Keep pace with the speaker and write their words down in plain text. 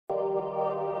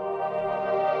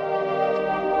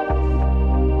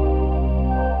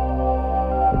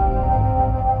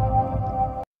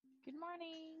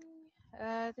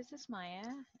is Maya,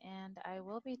 and I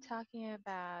will be talking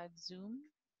about Zoom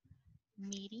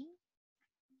meeting.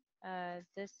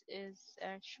 This is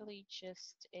actually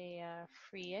just a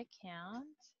free account.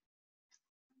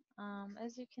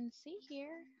 As you can see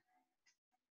here,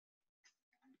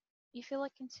 if you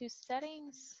look into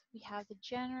settings, we have the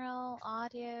general,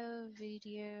 audio,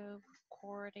 video,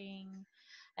 recording,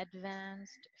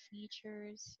 advanced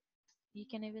features. You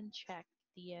can even check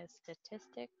the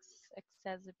statistics,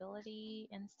 accessibility,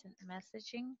 instant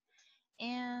messaging,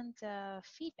 and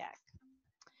feedback.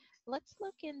 Let's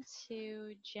look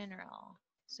into general.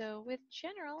 So with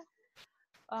general,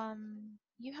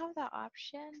 you have the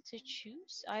option to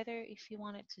choose either if you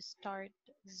want it to start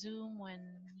Zoom when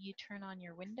you turn on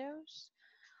your windows,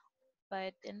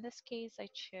 but in this case I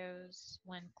chose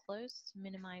when closed,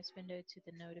 minimize window to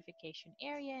the notification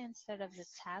area instead of the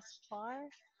taskbar.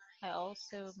 I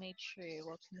also made sure it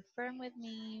will confirm with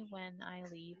me when I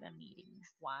leave a meeting.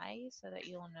 Why? So that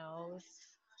you'll know,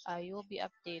 you will be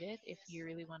updated if you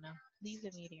really want to leave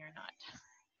the meeting or not.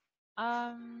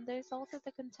 There's also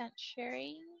the content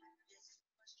sharing.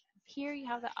 Here you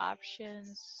have the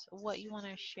options, what you want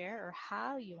to share or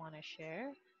how you want to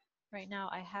share. Right now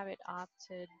I have it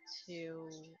opted to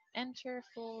enter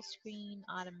full screen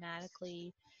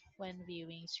automatically when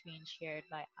viewing screen shared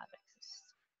by others.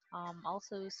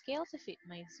 Also scale to fit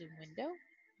my Zoom window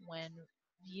when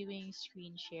viewing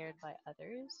screen shared by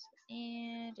others,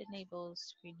 and enables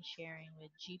screen sharing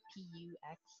with GPU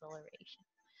acceleration.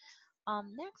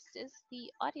 Next is the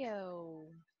audio.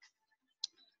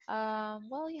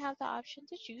 Well, you have the option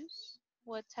to choose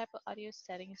what type of audio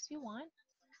settings you want.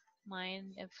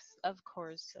 Mine, if of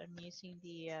course, I'm using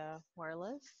the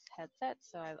wireless headset,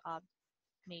 so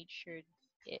made sure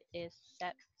it is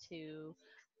set to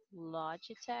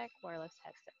Logitech wireless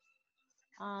headset.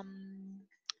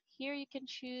 Here you can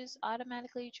choose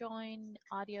automatically join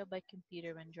audio by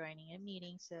computer when joining a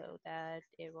meeting, so that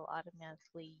it will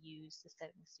automatically use the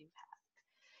settings you have.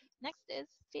 Next is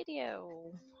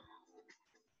video.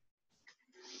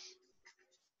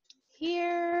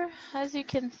 Here, as you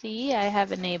can see, I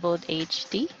have enabled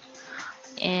HD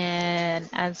and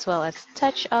as well as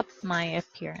touch up my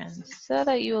appearance so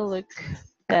that you will look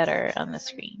better on the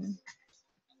screen.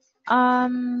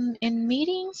 In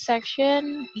meeting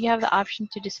section, you have the option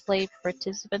to display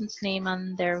participants' name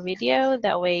on their video.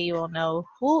 That way you will know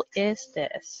who is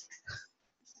this.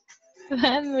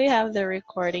 Then we have the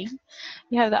recording.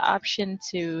 You have the option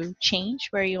to change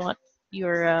where you want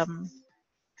your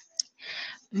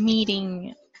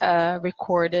meeting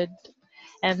recorded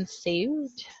and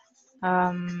saved.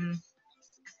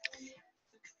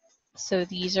 So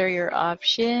these are your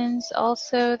options.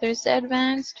 Also, there's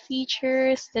advanced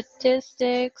features,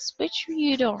 statistics, which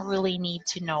you don't really need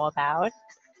to know about.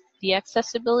 The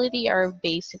accessibility are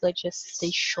basically just the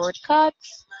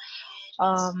shortcuts.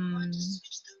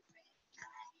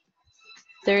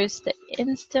 There's the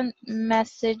instant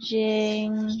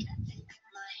messaging,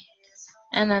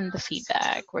 and then the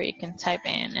feedback where you can type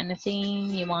in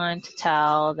anything you want to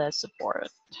tell the support.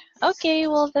 Okay,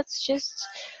 well, that's just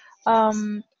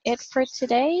it for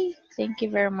today. Thank you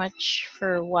very much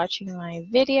for watching my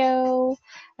video.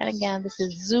 And again, this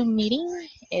is Zoom meeting.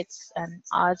 It's an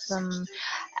awesome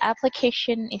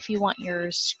application if you want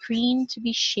your screen to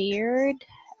be shared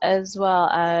as well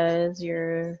as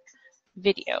your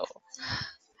video.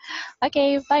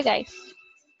 Okay, bye guys.